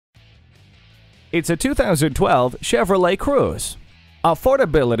It's a 2012 Chevrolet Cruze.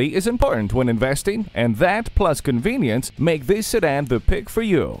 Affordability is important when investing, and that plus convenience make this sedan the pick for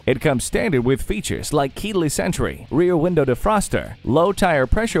you. It comes standard with features like keyless entry, rear window defroster, low tire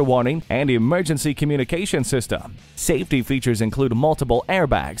pressure warning, and emergency communication system. Safety features include multiple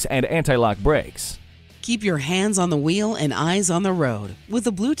airbags and anti-lock brakes. Keep your hands on the wheel and eyes on the road with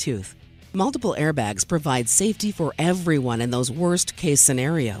the Bluetooth. Multiple airbags provide safety for everyone in those worst-case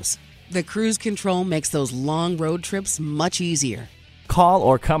scenarios. The cruise control makes those long road trips much easier. Call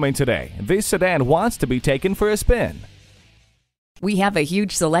or come in today. This sedan wants to be taken for a spin. We have a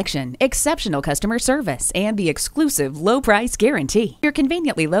huge selection, exceptional customer service, and the exclusive low price guarantee. You're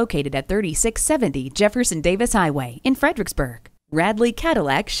conveniently located at 3670 Jefferson Davis Highway in Fredericksburg. Radley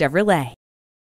Cadillac Chevrolet.